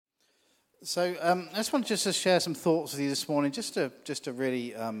So I just wanted to share some thoughts with you this morning, just to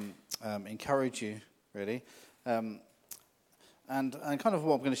really encourage you, really, and kind of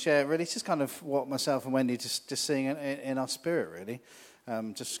what I'm going to share. Really, it's just kind of what myself and Wendy just seeing in our spirit, really,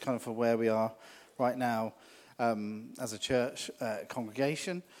 just kind of for where we are right now as a church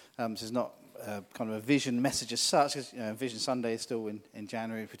congregation. This is not kind of a vision message as such, because Vision Sunday is still in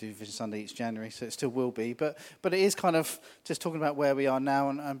January. We do Vision Sunday each January, so it still will be. But it is kind of just talking about where we are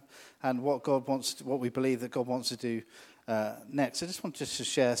now and what God wants, what we believe that God wants to do next. I just wanted to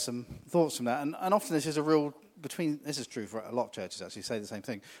share some thoughts from that. And often this is a real this is true for a lot of churches actually say the same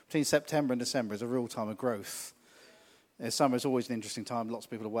thing. Between September and December is a real time of growth. Summer is always an interesting time. Lots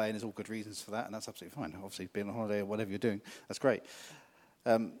of people away, and there's all good reasons for that, and that's absolutely fine. Obviously, being on holiday or whatever you're doing, that's great.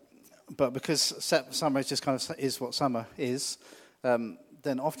 But because summer is just kind of is what summer is,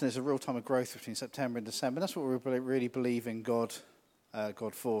 then often there's a real time of growth between September and December. And that's what we really believe in God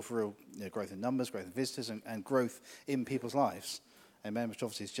for real growth in numbers, growth in visitors, and growth in people's lives. Amen. Which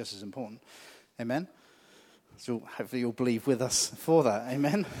obviously is just as important. Amen. So hopefully you'll believe with us for that.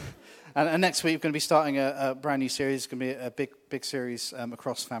 Amen. And next week we're going to be starting a brand new series. It's going to be a big series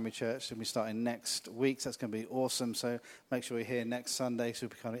across Family Church. It's going to be starting next week. So that's going to be awesome. So make sure you're here next Sunday. So we'll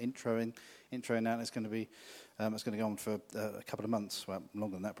be kind of introing that. It's going to go on for a couple of months. Well,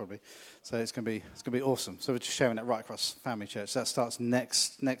 longer than that probably. So it's going to be awesome. So we're just sharing that right across Family Church. So that starts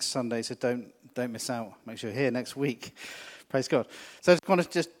next Sunday. So don't miss out. Make sure you're here next week. Praise God. So I just want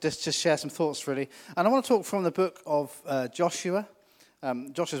to just share some thoughts, really. And I want to talk from the book of Joshua.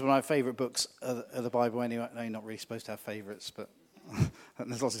 Joshua is one of my favourite books of the Bible anyway. I know you're not really supposed to have favourites, but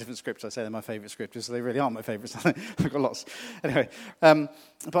there's lots of different scriptures. I say they're my favourite scriptures, so they really are my favourites. I've got lots. Anyway,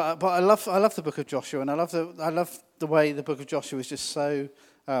 but I love the book of Joshua, and I love the way the book of Joshua is just so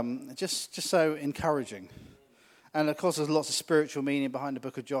so encouraging. And of course, there's lots of spiritual meaning behind the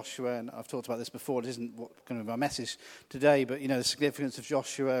book of Joshua, and I've talked about this before. It isn't going to be my message today, but the significance of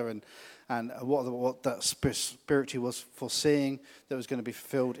Joshua and what that spiritually was foreseeing that was going to be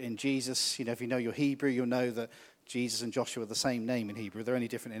fulfilled in Jesus. If you know your Hebrew, you'll know that Jesus and Joshua are the same name in Hebrew. They're only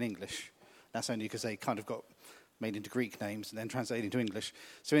different in English. That's only because they kind of got made into Greek names and then translated into English.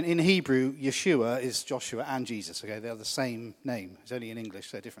 So in Hebrew, Yeshua is Joshua and Jesus. Okay, they're the same name. It's only in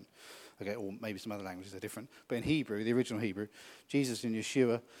English they're different. Okay, or maybe some other languages are different. But in Hebrew, the original Hebrew, Jesus and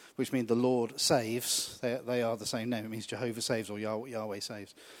Yeshua, which mean the Lord saves, they are the same name. It means Jehovah saves or Yahweh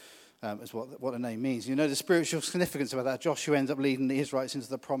saves, is what the name means. The spiritual significance about that. Joshua ends up leading the Israelites into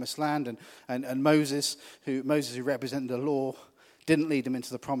the promised land, and Moses, who represented the law, didn't lead them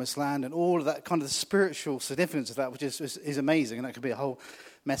into the promised land, and all of that kind of the spiritual significance of that, which is amazing, and that could be a whole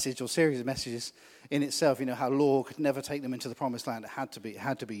message or series of messages in itself. How law could never take them into the promised land. It had to be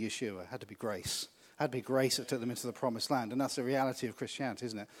Yeshua, it had to be grace. It had to be grace that took them into the promised land, and that's the reality of Christianity,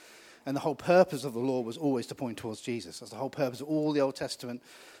 isn't it? And the whole purpose of the law was always to point towards Jesus. That's the whole purpose of all the Old Testament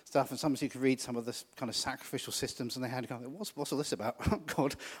stuff. And sometimes you could read some of this kind of sacrificial systems, and they had to go, what's all this about?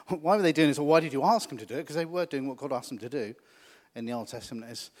 God, why were they doing this? Or why did you ask them to do it? Because they were doing what God asked them to do in the Old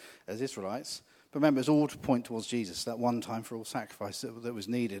Testament as Israelites. But remember, it's all to point towards Jesus, that one time for all sacrifice that was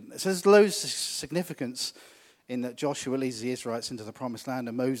needed. So there's loads of significance in that Joshua leads the Israelites into the promised land,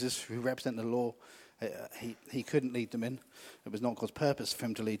 and Moses, who represented the law, he couldn't lead them in. It was not God's purpose for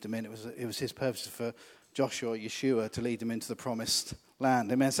him to lead them in. It was his purpose for Joshua, Yeshua, to lead them into the promised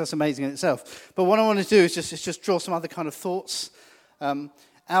land. Amen. So that's amazing in itself. But what I want to do is just draw some other kind of thoughts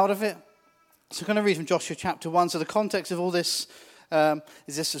out of it. So I'm going to read from Joshua chapter 1. So the context of all this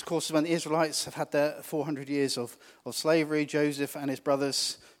is this, of course, when the Israelites have had their 400 years of slavery. Joseph and his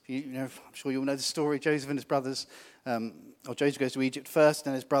brothers, I'm sure you all know the story. Joseph and his brothers, Joseph goes to Egypt first,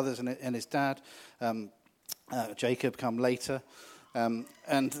 then his brothers and his dad, Jacob, come later.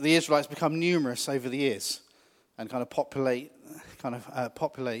 And the Israelites become numerous over the years and kind of populate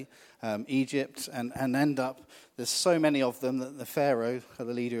Egypt and end up, there's so many of them that the Pharaoh, the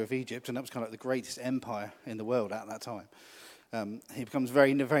leader of Egypt, and that was kind of like the greatest empire in the world at that time. He becomes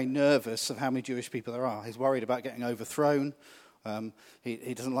very, very nervous of how many Jewish people there are. He's worried about getting overthrown.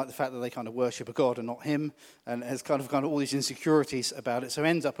 He doesn't like the fact that they kind of worship a god and not him, and has kind of all these insecurities about it. So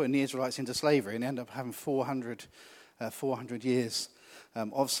ends up putting the Israelites into slavery, and end up having 400 years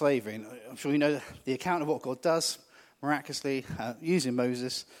of slavery. And I'm sure you know the account of what God does miraculously using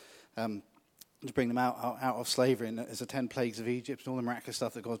Moses to bring them out of slavery, and there's the 10 plagues of Egypt and all the miraculous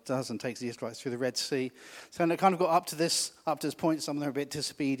stuff that God does, and takes the Israelites through the Red Sea. So it kind of got up to this point. Some of them are a bit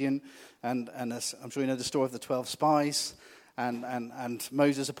disobedient, and as I'm sure you know the story of the 12 spies. And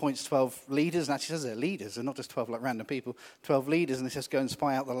Moses appoints 12 leaders, and actually says they're leaders, they're not just 12 like random people, 12 leaders, and they just go and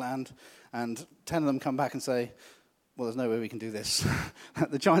spy out the land, and 10 of them come back and say, well, there's no way we can do this.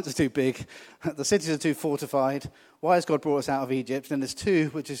 The giants are too big. The cities are too fortified. Why has God brought us out of Egypt? And there's two,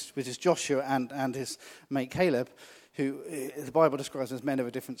 which is Joshua and his mate Caleb, who the Bible describes as men of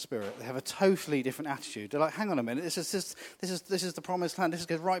a different spirit. They have a totally different attitude. They're like, hang on a minute, this is the promised land. This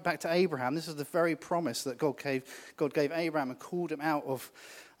goes right back to Abraham. This is the very promise that God gave Abraham and called him out of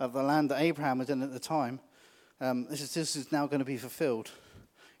the land that Abraham was in at the time. This is now going to be fulfilled,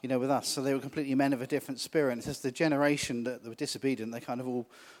 with us. So they were completely men of a different spirit. And it's just the generation that were disobedient, they kind of all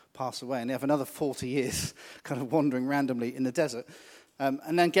pass away. And they have another 40 years kind of wandering randomly in the desert.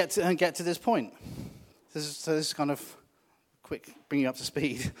 And then get to this point. This is kind of quick, bringing you up to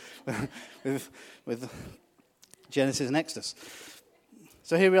speed with Genesis and Exodus.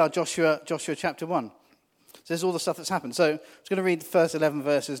 So here we are, Joshua chapter 1. So there's all the stuff that's happened. So I'm just going to read the first 11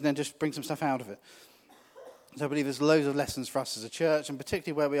 verses and then just bring some stuff out of it. So I believe there's loads of lessons for us as a church, and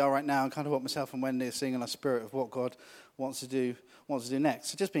particularly where we are right now, and kind of what myself and Wendy are seeing in our spirit of what God wants to do next.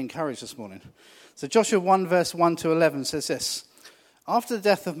 So just be encouraged this morning. So Joshua 1 verse 1 to 11 says this: After the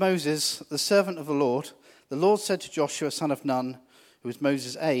death of Moses, the servant of the Lord said to Joshua, son of Nun, who was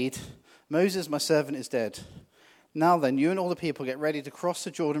Moses' aide, Moses, my servant, is dead. Now then, you and all the people get ready to cross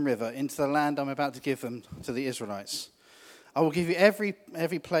the Jordan River into the land I'm about to give them to the Israelites. I will give you every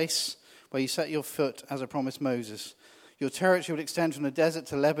place where you set your foot, as I promised Moses. Your territory will extend from the desert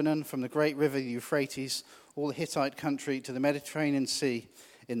to Lebanon, from the great river the Euphrates, all the Hittite country, to the Mediterranean Sea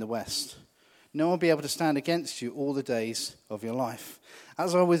in the west. No one will be able to stand against you all the days of your life.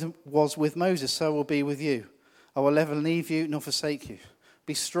 As I was with Moses, so I will be with you. I will never leave you nor forsake you.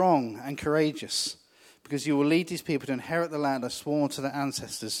 Be strong and courageous, because you will lead these people to inherit the land I swore to their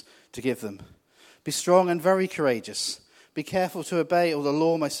ancestors to give them. Be strong and very courageous. Be careful to obey all the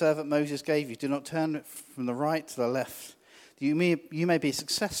law my servant Moses gave you. Do not turn from the right to the left. You may be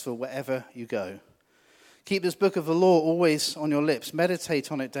successful wherever you go. Keep this book of the law always on your lips. Meditate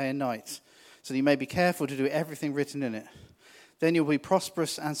on it day and night, so that you may be careful to do everything written in it. Then you'll be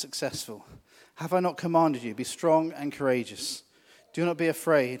prosperous and successful. Have I not commanded you? Be strong and courageous. Do not be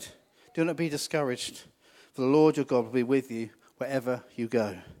afraid. Do not be discouraged. For the Lord your God will be with you wherever you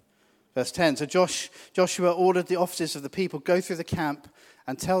go. Verse 10, so Joshua ordered the officers of the people, go through the camp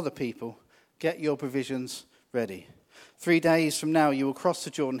and tell the people, get your provisions ready. 3 days from now you will cross the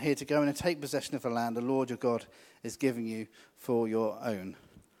Jordan here to go in and take possession of the land the Lord your God is giving you for your own.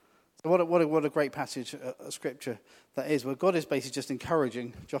 So what a great passage of scripture that is, where God is basically just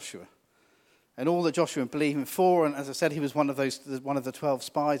encouraging Joshua. And all that Joshua believed him for, and as I said, he was one of the 12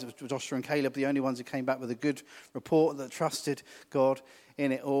 spies. It was Joshua and Caleb, the only ones who came back with a good report that trusted God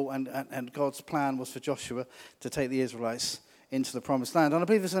in it all. And God's plan was for Joshua to take the Israelites into the promised land. And I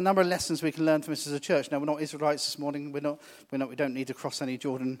believe there's a number of lessons we can learn from this as a church. Now, we're not Israelites this morning. We don't need to cross any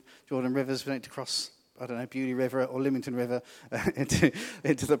Jordan rivers. We don't need to cross, Beauty River or Lymington River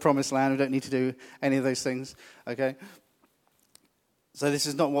into the promised land. We don't need to do any of those things. Okay. So this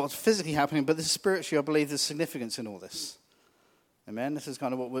is not what's physically happening, but this is spiritually, I believe there's significance in all this. Amen? This is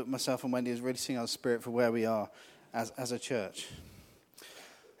kind of what myself and Wendy is really seeing our spirit for where we are as a church.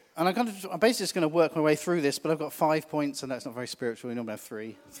 And I'm basically just going to work my way through this, but I've got 5 points, and that's not very spiritual. We normally have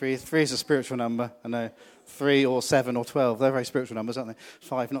three. Three is a spiritual number. I know 3 or 7 or 12. They're very spiritual numbers, aren't they?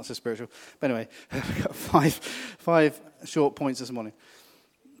 5, not so spiritual. But anyway, I've got five short points this morning.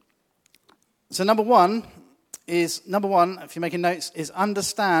 So number one, if you're making notes, is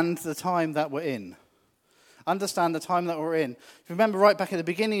understand the time that we're in. Understand the time that we're in. If you remember right back at the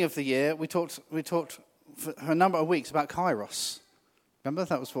beginning of the year, we talked for a number of weeks about Kairos. Remember,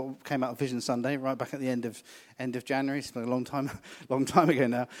 that was what came out of Vision Sunday, right back at the end of January. It's been a long time ago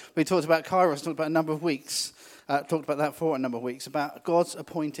now. We talked about Kairos, talked about a number of weeks, talked about that for a number of weeks, about God's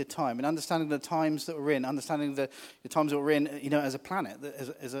appointed time, and understanding the times that we're in, understanding the times that we're in, as a planet,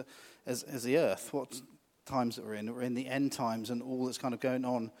 as the Earth, what times that we're in. We're in the end times, and all that's kind of going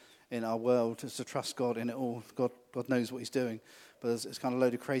on in our world is to trust God in it all. God knows what he's doing, but there's kind of a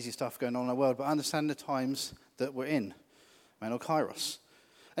load of crazy stuff going on in our world. But understand the times that we're in. Or Kairos.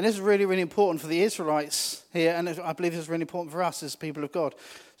 And this is really, really important for the Israelites here, and I believe it's really important for us as people of God.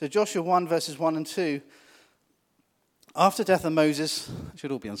 So Joshua 1, verses 1 and 2. After death of Moses, it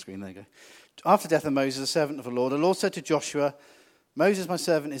should all be on screen, there you go. After death of Moses, the servant of the Lord said to Joshua, Moses, my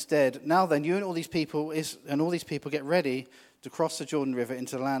servant, is dead. Now then, you and all these people get ready to cross the Jordan River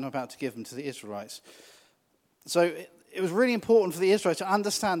into the land I'm about to give them to the Israelites. So it was really important for the Israelites to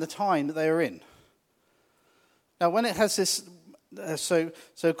understand the time that they were in. Now, when it has this, so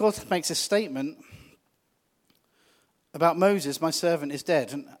God makes this statement about Moses, my servant is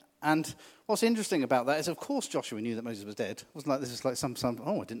dead. And what's interesting about that is, of course, Joshua knew that Moses was dead. It wasn't like this is like some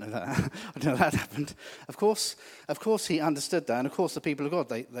I didn't know that. I didn't know that happened. Of course, he understood that. And of course, the people of God,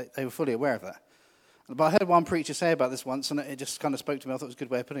 they were fully aware of that. But I heard one preacher say about this once, and it just kind of spoke to me. I thought it was a good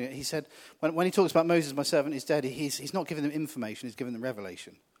way of putting it. He said, when he talks about Moses, my servant, is dead, he's not giving them information, he's giving them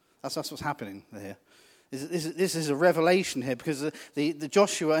revelation. That's what's happening here. This is a revelation here, because the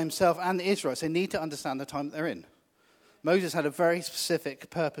Joshua himself and the Israelites, they need to understand the time that they're in. Moses had a very specific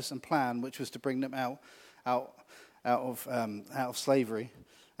purpose and plan, which was to bring them out of slavery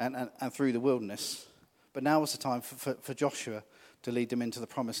and through the wilderness. But now was the time for Joshua to lead them into the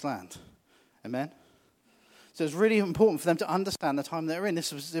promised land. Amen? So it's really important for them to understand the time they're in.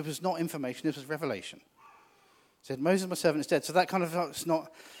 It was not information, this was revelation. He said, Moses, my servant, is dead. So that kind of, it's not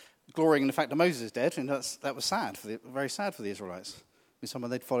glorying in the fact that Moses is dead, and that was sad, very sad for the Israelites.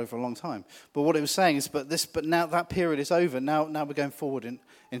 Someone they'd followed for a long time. But what it was saying is, but now that period is over. Now we're going forward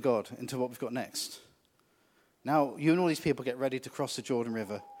in God into what we've got next. Now you and all these people get ready to cross the Jordan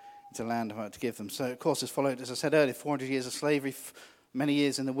River into land I'm about to give them. So of course, it's followed, as I said earlier, 400 years of slavery, many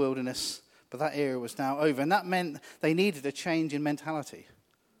years in the wilderness. But that era was now over, and that meant they needed a change in mentality.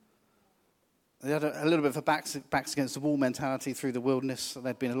 They had a little bit of a backs against the wall mentality through the wilderness.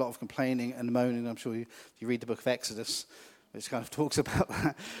 There'd been a lot of complaining and moaning. I'm sure you read the book of Exodus, which kind of talks about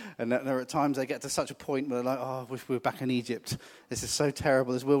that. And there are times they get to such a point where they're like, oh, I wish we were back in Egypt. This is so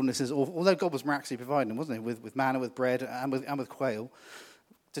terrible. This wilderness is awful. Although God was miraculously providing them, wasn't he? With manna, with bread, and with quail.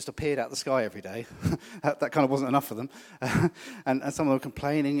 Just appeared out the sky every day. that kind of wasn't enough for them. and some of them were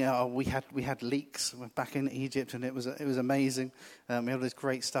complaining, we had leeks back in Egypt, and it was amazing. We had all this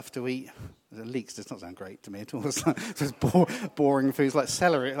great stuff to eat. Leeks does not sound great to me at all. It's just boring foods like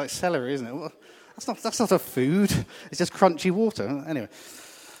celery, isn't it? Well, that's not a food. It's just crunchy water. Anyway,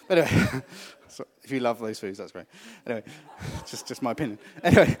 so if you love those foods, that's great. Anyway, just my opinion.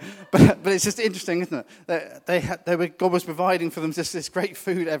 Anyway, but it's just interesting, isn't it? God was providing for them just this great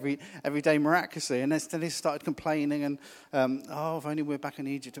food every day miraculously, and then they started complaining and if only we were back in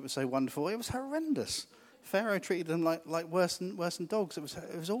Egypt, it was so wonderful. It was horrendous. Pharaoh treated them like worse than dogs.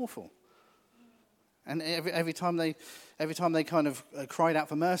 It was awful. And every time they kind of cried out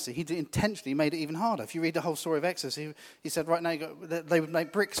for mercy, he intentionally made it even harder. If you read the whole story of Exodus, he said right now they would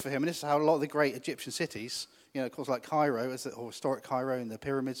make bricks for him. And this is how a lot of the great Egyptian cities, of course, like Cairo, or historic Cairo and the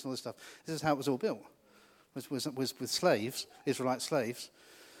pyramids and all this stuff, this is how it was all built, was with slaves, Israelite slaves.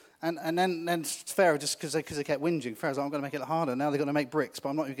 And then Pharaoh, just because they kept whinging, Pharaoh's like, I'm going to make it harder. Now they're going to make bricks, but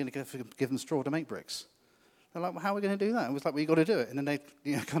I'm not even going to give them straw to make bricks. They're like, well, how are we going to do that? And it was like, well, you've got to do it. And then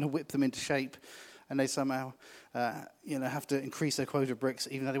they kind of whip them into shape. And they somehow, have to increase their quota of bricks,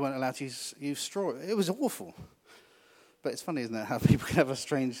 even though they weren't allowed to use straw. It was awful. But it's funny, isn't it, how people can have a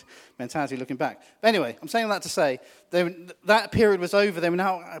strange mentality looking back. But anyway, I'm saying that to say, that period was over. They were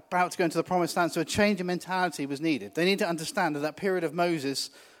now about to go into the promised land, so a change in mentality was needed. They need to understand that period of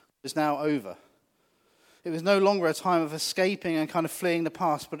Moses was now over. It was no longer a time of escaping and kind of fleeing the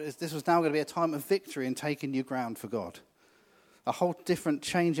past, but this was now going to be a time of victory and taking new ground for God. A whole different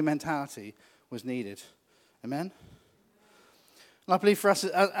change in mentality was needed. Amen? And I believe for us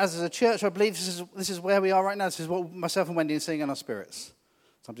as a church, I believe this is where we are right now. This is what myself and Wendy are seeing in our spirits.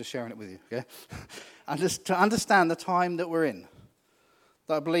 So I'm just sharing it with you, okay? And just to understand the time that we're in.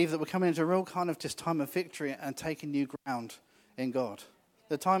 That I believe that we're coming into a real kind of just time of victory and taking new ground in God.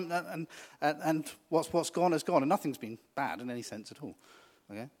 The time and what's gone has gone, and nothing's been bad in any sense at all.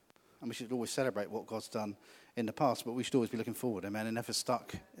 Okay? And we should always celebrate what God's done in the past, but we should always be looking forward, amen, and never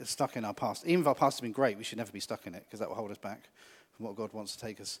stuck in our past. Even if our past has been great, we should never be stuck in it, because that will hold us back from what God wants to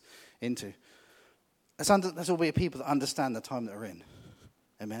take us into. Let's all be a people that understand the time that we're in,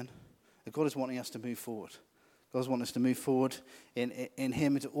 amen. That God is wanting us to move forward. God wants us to move forward in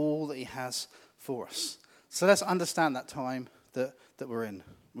Him into all that He has for us. So let's understand that time that we're in,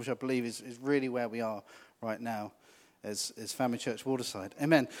 which I believe is really where we are right now as Family Church Waterside.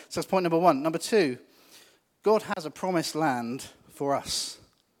 Amen. So that's point number one. Number two, God has a promised land for us.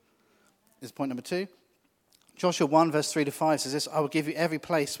 This is point number two. Joshua 1, verse 3-5 says this, I will give you every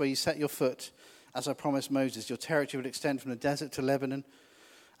place where you set your foot, as I promised Moses. Your territory will extend from the desert to Lebanon,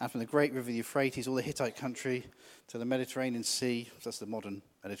 and from the great river Euphrates, all the Hittite country, to the Mediterranean Sea, that's the modern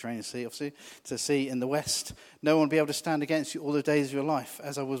Mediterranean Sea, obviously, to the sea in the west. No one will be able to stand against you all the days of your life.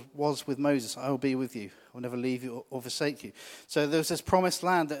 As I was with Moses, I will be with you. I will never leave you or forsake you. So there's this promised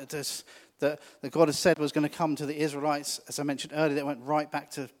land that God has said was going to come to the Israelites. As I mentioned earlier, that went right back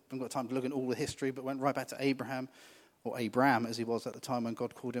to, I haven't got time to look at all the history, but went right back to Abraham, or Abram as he was at the time when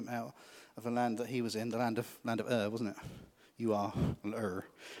God called him out of the land that he was in, the land of Ur, wasn't it? you are Ur,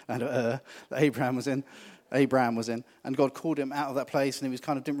 and Ur that Abraham was in, and God called him out of that place, and he was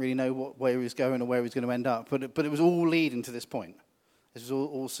didn't really know where he was going or where he was going to end up, but it was all leading to this point. This was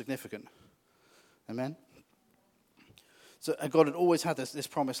all significant. Amen? So God had always had this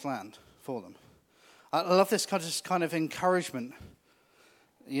promised land for them. I love this kind of encouragement,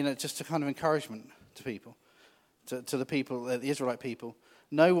 just a kind of encouragement to people, to the people, the Israelite people.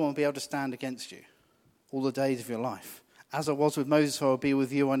 No one will be able to stand against you all the days of your life. As I was with Moses, so I will be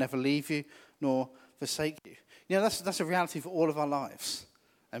with you. I'll never leave you nor forsake you. That's a reality for all of our lives.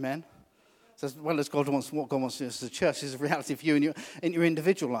 Amen? So as well as what God wants to do as a church, is a reality for you in your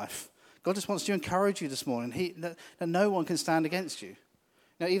individual life. God just wants to encourage you this morning. That no one can stand against you.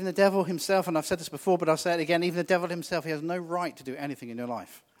 Even the devil himself, and I've said this before, but I'll say it again, even the devil himself, he has no right to do anything in your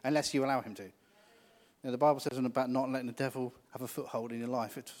life unless you allow him to. The Bible says about not letting the devil have a foothold in your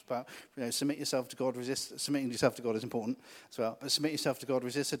life. It's about submit yourself to God, submitting yourself to God is important as well. But submit yourself to God,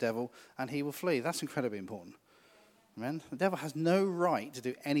 resist the devil, and he will flee. That's incredibly important. Amen? The devil has no right to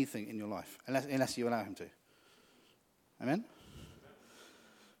do anything in your life unless you allow him to. Amen?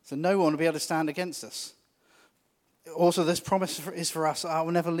 So no one will be able to stand against us. Also, this promise is for us: I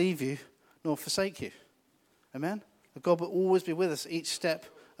will never leave you nor forsake you. Amen? That God will always be with us each step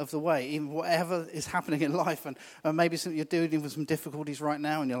of the way, even whatever is happening in life, and maybe you're dealing with some difficulties right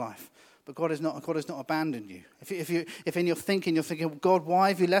now in your life. But God has not abandoned you. If in your thinking you're thinking, God, why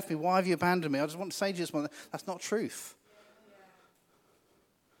have you left me? Why have you abandoned me? I just want to say to you this morning, that's not truth.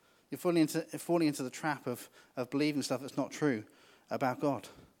 You're falling into the trap of believing stuff that's not true about God.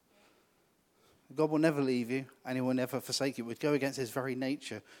 God will never leave you, and he will never forsake you. It would go against his very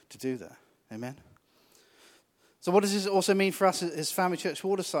nature to do that. Amen? So what does this also mean for us as Family Church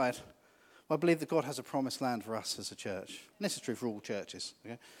Waterside? Well, I believe that God has a promised land for us as a church. And this is true for all churches.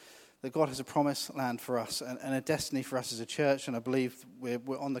 Okay? That God has a promised land for us and a destiny for us as a church, and I believe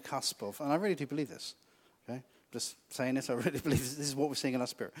we're on the cusp of, and I really do believe this. Okay? Just saying this, I really believe this is what we're seeing in our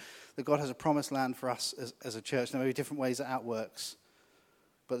spirit. That God has a promised land for us as a church. There may be different ways that outworks.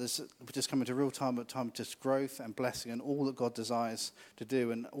 But we're just coming to a real time of just growth and blessing and all that God desires to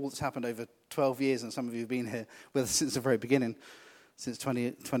do. And all that's happened over 12 years, and some of you have been here with us since the very beginning, since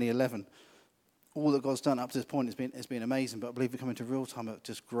 2011. All that God's done up to this point has been amazing. But I believe we're coming to a real time of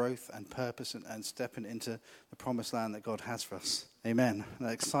just growth and purpose and stepping into the promised land that God has for us. Amen.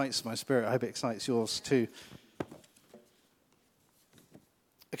 That excites my spirit. I hope it excites yours too.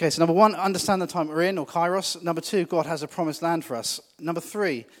 Okay, so number one, understand the time we're in, or kairos. Number two, God has a promised land for us. Number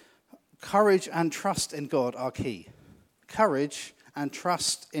three, courage and trust in God are key. Courage and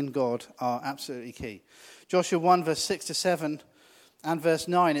trust in God are absolutely key. Joshua 1, verse 6 to 7 and verse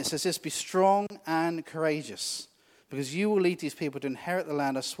 9, it says this: be strong and courageous, because you will lead these people to inherit the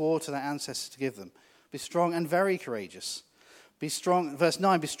land I swore to their ancestors to give them. Be strong and very courageous. Be strong, verse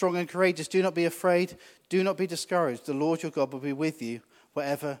 9, be strong and courageous. Do not be afraid. Do not be discouraged. The Lord your God will be with you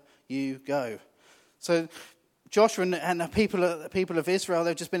wherever you go. So Joshua and the people of Israel,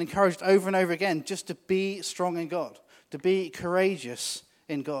 they've just been encouraged over and over again just to be strong in God, to be courageous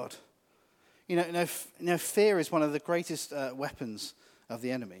in God. Fear is one of the greatest weapons of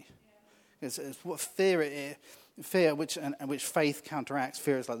the enemy. It's what fear which faith counteracts.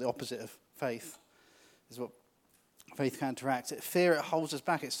 Fear is like the opposite of faith. Is what faith counteracts. Fear, it holds us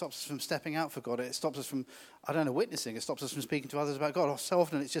back. It stops us from stepping out for God. It stops us from, witnessing. It stops us from speaking to others about God. So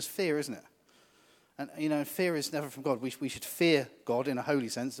often it's just fear, isn't it? And, fear is never from God. We should fear God in a holy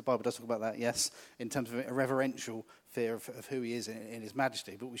sense. The Bible does talk about that, yes, in terms of a reverential fear of who he is in his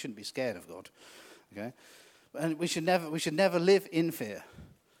majesty. But we shouldn't be scared of God. Okay? And we should never live in fear.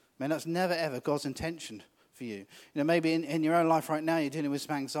 Man, that's never, ever God's intention for you. Maybe in your own life right now, you're dealing with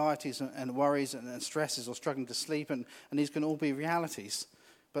some anxieties and worries and stresses, or struggling to sleep, and these can all be realities.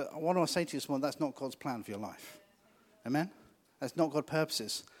 But what I want to say to you this morning, that's not God's plan for your life. Amen? That's not God's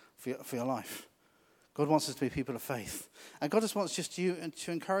purposes for your life. God wants us to be people of faith. And God just wants you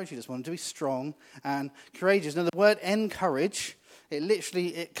to encourage you this morning to be strong and courageous. Now, the word encourage,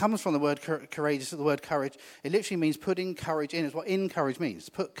 it comes from the word courageous, the word courage. It literally means putting courage in. It's what encourage means.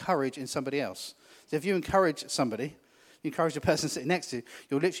 Put courage in somebody else. So if you encourage somebody, you encourage the person sitting next to you,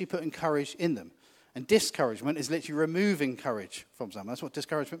 you're literally putting courage in them. And discouragement is literally removing courage from someone. That's what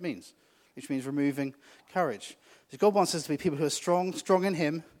discouragement means. Which means removing courage. So God wants us to be people who are strong in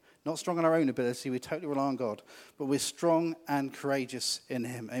him, not strong in our own ability. We totally rely on God. But we're strong and courageous in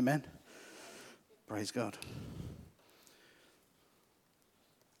him. Amen? Praise God.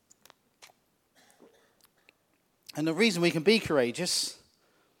 And the reason we can be courageous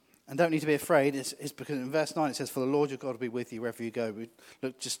And don't need to be afraid. It's because in verse 9 it says, "For the Lord your God will be with you wherever you go." We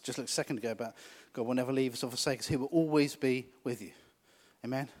just looked a second ago about God will never leave us or forsake us. He will always be with you.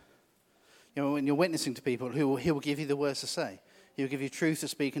 Amen? You know, when you're witnessing to people, He will give you the words to say. He will give you truth to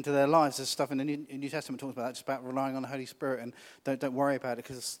speak into their lives. There's stuff in the New Testament talks about that, just about relying on the Holy Spirit. And don't worry about it,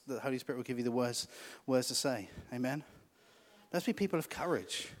 because the Holy Spirit will give you the words to say. Amen? Let's be people of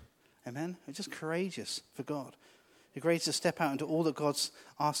courage. Amen? We're just courageous for God. You're courageous to step out into all that God's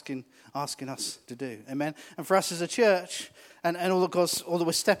asking us to do. Amen? And for us as a church, and all that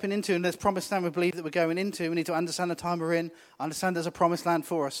we're stepping into, and there's promised land we believe that we're going into, we need to understand the time we're in, understand there's a promised land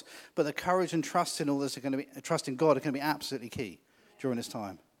for us, but the courage and trust in all this trust in God are going to be absolutely key during this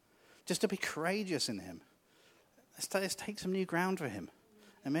time. Just to be courageous in Him. Let's take some new ground for Him.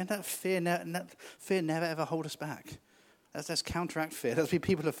 Amen? That fear never ever hold us back. Let's counteract fear. Let's be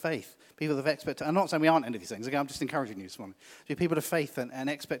people of faith, people of expectation. I'm not saying we aren't any of these things. Again, I'm just encouraging you this morning. Be people of faith and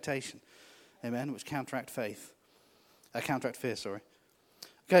expectation. Amen? Which counteract fear, sorry.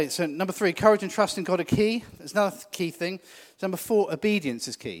 Okay, so number 3, courage and trust in God are key. There's another key thing. So number 4, obedience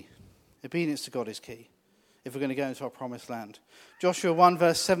is key. Obedience to God is key if we're going to go into our promised land. Joshua 1,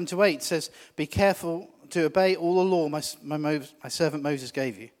 verse 7 to 8 says, "Be careful to obey all the law my servant Moses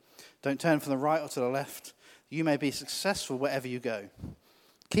gave you. Don't turn from the right or to the left. You may be successful wherever you go.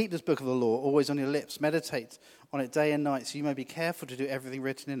 Keep this book of the law always on your lips. Meditate on it day and night, so you may be careful to do everything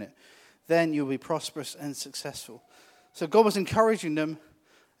written in it. Then you'll be prosperous and successful." So God was encouraging them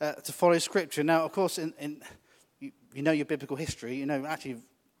to follow Scripture. Now, of course, you know your biblical history. You know actually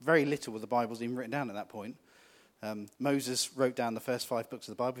very little of the Bible's even written down at that point. Moses wrote down the first 5 books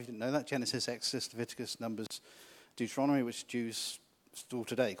of the Bible. If you didn't know that, Genesis, Exodus, Leviticus, Numbers, Deuteronomy, which Jews still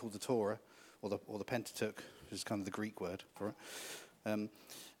today call the Torah, or the Pentateuch, which is kind of the Greek word for it,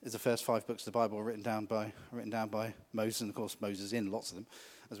 is the first 5 books of the Bible written down by Moses, and of course Moses in lots of them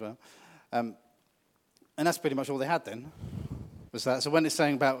as well. And that's pretty much all they had then, was that. So when it's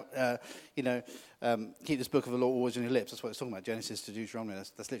saying about, keep this book of the law always on your lips, that's what it's talking about, Genesis to Deuteronomy,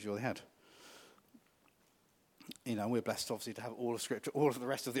 that's literally all they had. You know, we're blessed, obviously, to have all of Scripture, all of the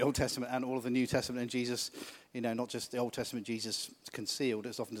rest of the Old Testament and all of the New Testament, and Jesus, not just the Old Testament, Jesus concealed.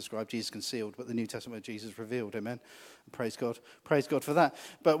 It's often described Jesus concealed, but the New Testament, Jesus revealed. Amen. And praise God. Praise God for that.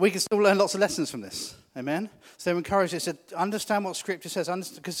 But we can still learn lots of lessons from this. Amen. So I'm encouraged to understand what Scripture says,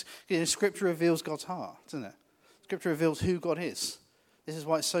 because Scripture reveals God's heart, doesn't it? Scripture reveals who God is. This is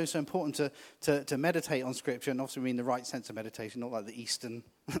why it's so important to meditate on Scripture, and obviously we mean the right sense of meditation, not like the Eastern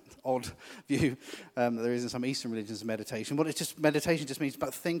odd view that there is in some Eastern religions of meditation. Meditation just means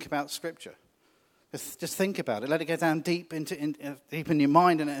think about Scripture. Just think about it. Let it get down deep deep in your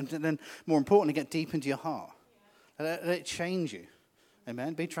mind, and then more importantly, get deep into your heart. Let it change you.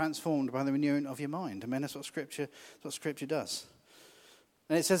 Amen. Be transformed by the renewing of your mind. Amen. That's what Scripture does.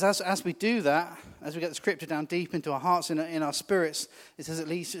 And it says, as we do that, as we get the Scripture down deep into our hearts and in our spirits, it says it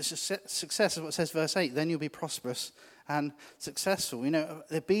leads to success, is what it says, verse 8. Then you'll be prosperous and successful. You know,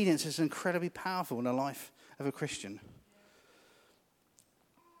 obedience is incredibly powerful in the life of a Christian.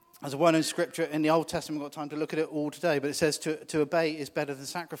 There's a well-known Scripture in the Old Testament, we've got time to look at it all today, but it says to obey is better than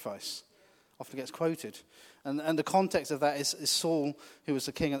sacrifice. Often gets quoted. And the context of that is Saul, who was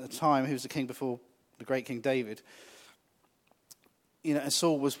the king at the time, who was the king before the great King David. You know, and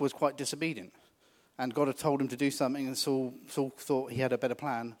Saul was quite disobedient. And God had told him to do something, and Saul thought he had a better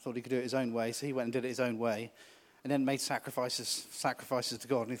plan, thought he could do it his own way, so he went and did it his own way, and then made sacrifices to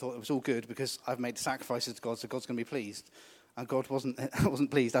God, and he thought it was all good because I've made sacrifices to God, so God's going to be pleased. And God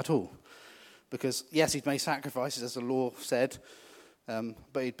wasn't pleased at all. Because, yes, he'd made sacrifices, as the law said,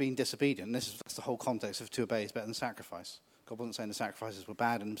 but he'd been disobedient. And that's the whole context of to obey is better than sacrifice. God wasn't saying the sacrifices were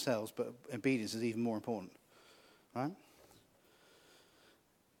bad in themselves, but obedience is even more important. Right?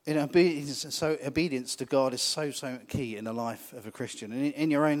 Obedience to God is so key in the life of a Christian. And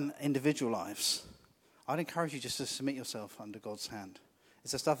in your own individual lives, I'd encourage you just to submit yourself under God's hand.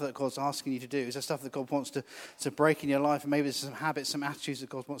 Is there stuff that God's asking you to do? Is there stuff that God wants to break in your life? And maybe there's some habits, some attitudes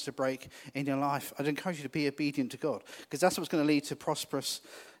that God wants to break in your life. I'd encourage you to be obedient to God, because that's what's going to lead to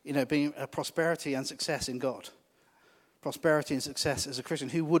prosperity and success in God. Prosperity and success as a Christian.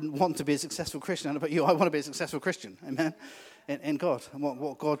 Who wouldn't want to be a successful Christian? I don't know about you. I want to be a successful Christian. Amen. In God, and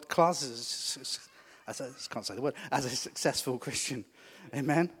what God classes as a successful Christian.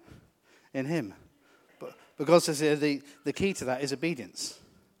 Amen. In Him. But God says here the key to that is obedience.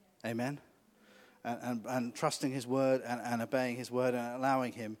 Amen. And trusting His word and obeying His word and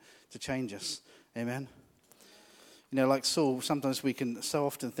allowing Him to change us. Amen. You know, like Saul, sometimes we can so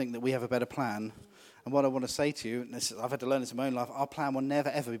often think that we have a better plan. And what I want to say to you, and I've had to learn this in my own life, our plan will never,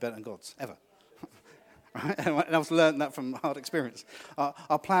 ever be better than God's, ever. Right? And I've learned that from hard experience. Our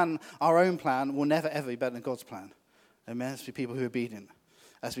own plan, will never, ever be better than God's plan. Amen. Let's be people who are obedient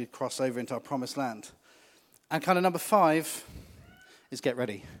as we cross over into our promised land. And kind of number 5 is get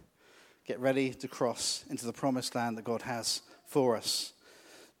ready. Get ready to cross into the promised land that God has for us.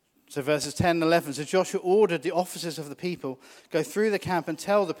 So verses 10 and 11. So Joshua ordered the officers of the people, go through the camp and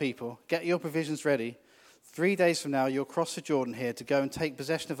tell the people, get your provisions ready. 3 days from now, you'll cross the Jordan here to go and take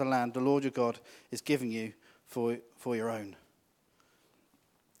possession of the land the Lord your God is giving you for your own.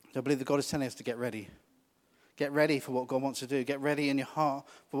 So I believe that God is telling us to get ready. Get ready for what God wants to do. Get ready in your heart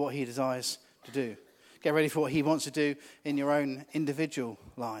for what he desires to do. Get ready for what he wants to do in your own individual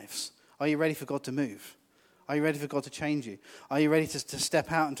lives. Are you ready for God to move? Are you ready for God to change you? Are you ready to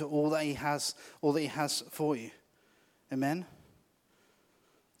step out into all that he has for you? Amen?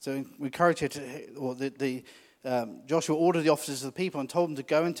 So we encourage you Joshua ordered the officers of the people and told them to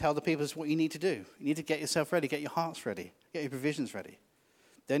go and tell the people this is what you need to do. You need to get yourself ready, get your hearts ready, get your provisions ready.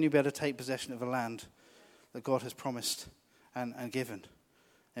 Then you'll be able to take possession of the land that God has promised and given.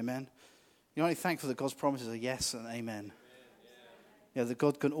 Amen? You're only thankful that God's promises are yes and amen. Yeah, that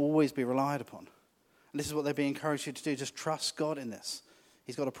God can always be relied upon. And this is what they're being encouraged you to do. Just trust God in this.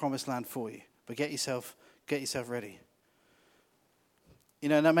 He's got a promised land for you. But get yourself ready. You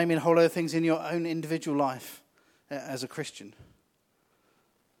know, and that may mean a whole lot of things in your own individual life as a Christian.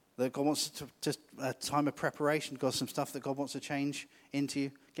 That God wants to just a time of preparation. Got some stuff that God wants to change into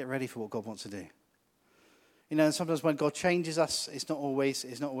you. Get ready for what God wants to do. You know, and sometimes when God changes us, it's not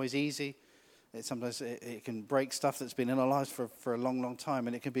always easy. Sometimes it can break stuff that's been in our lives for a long, long time,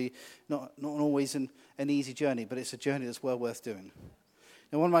 and it can be not always an easy journey, but it's a journey that's well worth doing.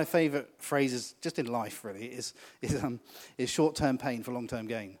 Now, one of my favourite phrases, just in life really, is short-term pain for long-term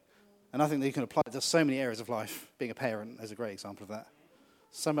gain, and I think that you can apply it to so many areas of life. Being a parent is a great example of that.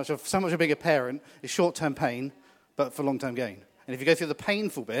 So much of being a parent is short-term pain, but for long-term gain. And if you go through the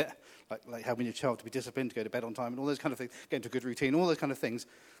painful bit, like helping your child to be disciplined, to go to bed on time, and all those kind of things, get into a good routine, all those kind of things,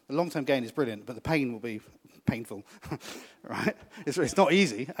 the long-term gain is brilliant, but the pain will be painful, right? It's not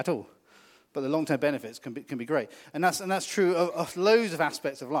easy at all, but the long-term benefits can be great, and that's true of loads of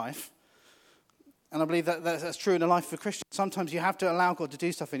aspects of life. And I believe that's true in the life of a Christian. Sometimes you have to allow God to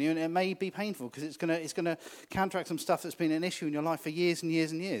do stuff in you, and it may be painful because it's going to counteract some stuff that's been an issue in your life for years and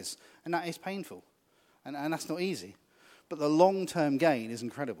years and years, and that is painful, and that's not easy. But the long-term gain is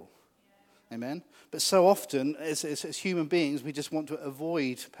incredible. Amen. But so often, as human beings, we just want to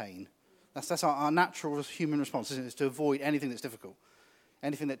avoid pain. That's our natural human response, isn't it? Is to avoid anything that's difficult,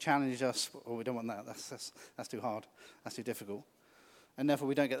 anything that challenges us. Oh, we don't want that. That's too hard. That's too difficult, and therefore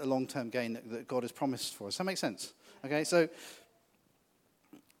we don't get the long-term gain that God has promised for us. Does that make sense? Okay, so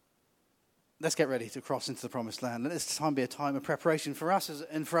let's get ready to cross into the promised land. Let this time be a time of preparation for us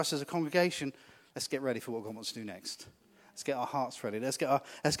as a congregation. Let's get ready for what God wants to do next. Let's get our hearts ready. Let's get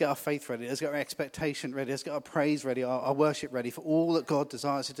our faith ready. Let's get our expectation ready. Let's get our praise ready, our worship ready for all that God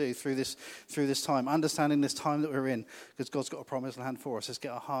desires to do through this time. Understanding this time that we're in, because God's got a promised land for us. Let's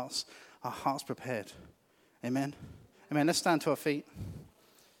get our hearts prepared. Amen. Amen. Let's stand to our feet.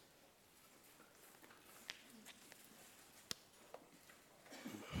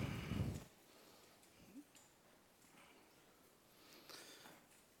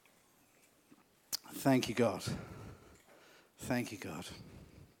 Thank you, God. Thank you, God.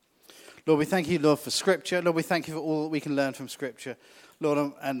 Lord, we thank you, Lord, for Scripture. Lord, we thank you for all that we can learn from Scripture.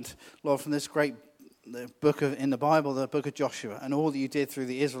 Lord, and Lord, from this great book in the Bible, the book of Joshua, and all that you did through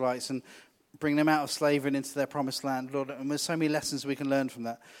the Israelites and bring them out of slavery and into their promised land, Lord, and there's so many lessons we can learn from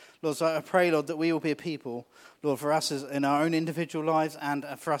that. Lord, so I pray, Lord, that we will be a people, Lord, for us in our own individual lives and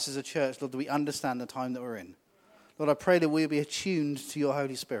for us as a church, Lord, that we understand the time that we're in. Lord, I pray that we'll be attuned to your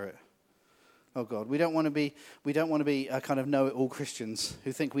Holy Spirit. Oh God, we don't want to be a kind of know-it-all Christians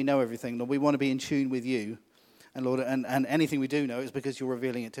who think we know everything. Lord, we want to be in tune with you, and Lord, and anything we do know is because you're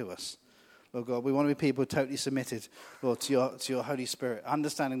revealing it to us. Lord God, we want to be people totally submitted, Lord, to your Holy Spirit,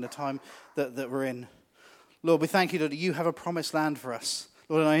 understanding the time that we're in. Lord, we thank you that you have a promised land for us.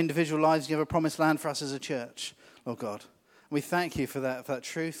 Lord, in our individual lives, you have a promised land for us as a church, Lord God. We thank you for that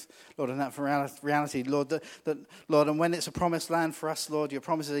truth, Lord, and that reality, Lord, that Lord, and when it's a promised land for us, Lord, your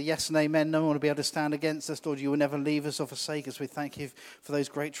promises are yes and amen. No one will be able to stand against us, Lord. You will never leave us or forsake us. We thank you for those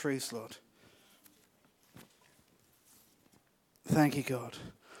great truths, Lord. Thank you, God.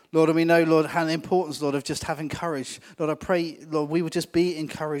 Lord, and we know, Lord, how the importance, Lord, of just having courage. Lord, I pray, Lord, we would just be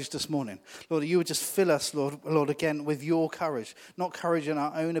encouraged this morning. Lord, you would just fill us, Lord, again, with your courage. Not courage in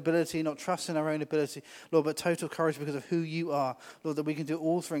our own ability, not trust in our own ability, Lord, but total courage because of who you are. Lord, that we can do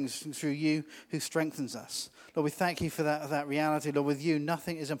all things through you who strengthens us. Lord, we thank you for that reality. Lord, with you,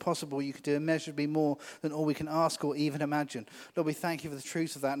 nothing is impossible. You can do immeasurably more than all we can ask or even imagine. Lord, we thank you for the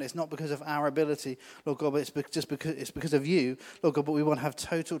truth of that. And it's not because of our ability, Lord God, but it's because of you, Lord God, but we want to have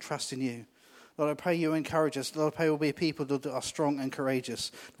total trust in you. Lord, I pray you encourage us. Lord, I pray we'll be people that are strong and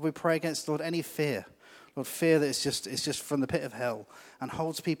courageous. Lord, we pray against, Lord, any fear. Lord, fear that is just from the pit of hell and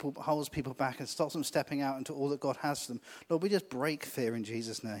holds people back and stops them stepping out into all that God has for them. Lord, we just break fear in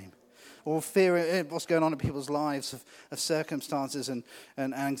Jesus' name. Or fear of what's going on in people's lives, of circumstances and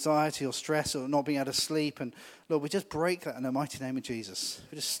anxiety or stress or not being able to sleep. And Lord, we just break that in the mighty name of Jesus.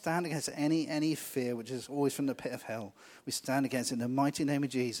 We just stand against any fear which is always from the pit of hell. We stand against it in the mighty name of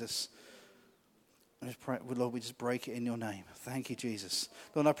Jesus. I just pray, Lord, we just break it in your name. Thank you, Jesus.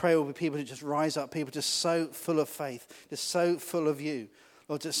 Lord, I pray there will be people who just rise up, people just so full of faith, just so full of you.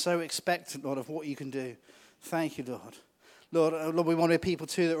 Lord, just so expectant, Lord, of what you can do. Thank you, Lord. Lord, we want to be people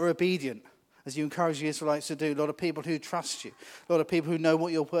too that are obedient, as you encourage the Israelites to do. Lord, of people who trust you. Lord, of people who know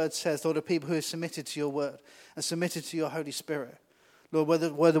what your word says. Lord, of people who are submitted to your word and submitted to your Holy Spirit. Lord,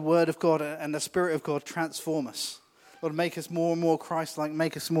 where the word of God and the Spirit of God transform us. Lord, make us more and more Christ-like.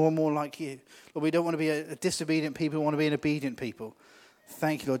 Make us more and more like you. Lord, we don't want to be a disobedient people. We want to be an obedient people.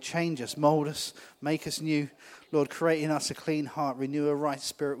 Thank you, Lord. Change us, mold us, make us new. Lord, create in us a clean heart. Renew a right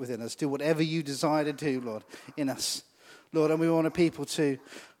spirit within us. Do whatever you desire to do, Lord, in us. Lord, and we want a people too,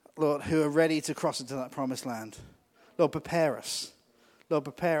 Lord, who are ready to cross into that promised land. Lord, prepare us. Lord,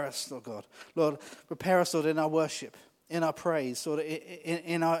 prepare us, Lord God. Lord, prepare us, Lord, in our worship, in our praise, Lord,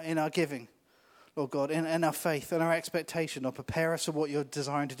 in our giving. Lord God, in our faith and our expectation, Lord, prepare us for what you're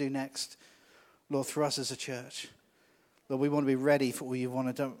desiring to do next, Lord, through us as a church. Lord, we want to be ready for what we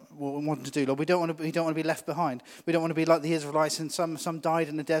want to do. Lord, we don't want to be left behind. We don't want to be like the Israelites, and some died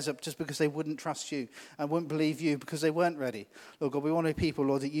in the desert just because they wouldn't trust you and wouldn't believe you because they weren't ready. Lord God, we want to be people,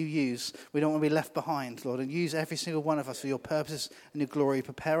 Lord, that you use. We don't want to be left behind, Lord, and use every single one of us for your purposes and your glory.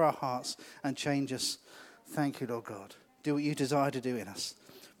 Prepare our hearts and change us. Thank you, Lord God. Do what you desire to do in us.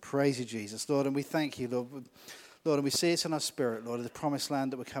 Praise you, Jesus, Lord, and we thank you, Lord. Lord, and we see it in our spirit, Lord, of the promised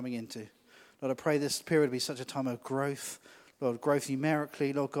land that we're coming into. Lord, I pray this period will be such a time of growth, Lord, growth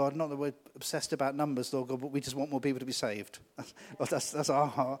numerically, Lord God. Not that we're obsessed about numbers, Lord God, but we just want more people to be saved. Lord, that's our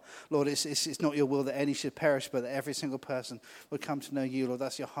heart. Lord, it's not your will that any should perish, but that every single person would come to know you, Lord.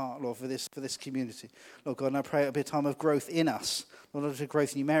 That's your heart, Lord, for this community. Lord God, and I pray it'll be a time of growth in us. Lord, not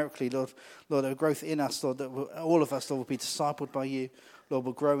growth numerically, Lord, a growth in us, Lord, that all of us, Lord, will be discipled by you. Lord,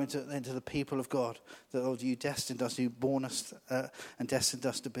 will grow into the people of God that, Lord, you destined us, you born us and destined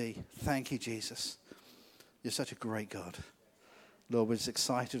us to be. Thank you, Jesus. You're such a great God. Lord, we're just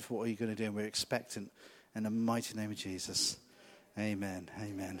excited for what you're going to do, and we're expectant in the mighty name of Jesus. Amen.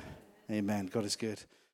 Amen. Amen. God is good.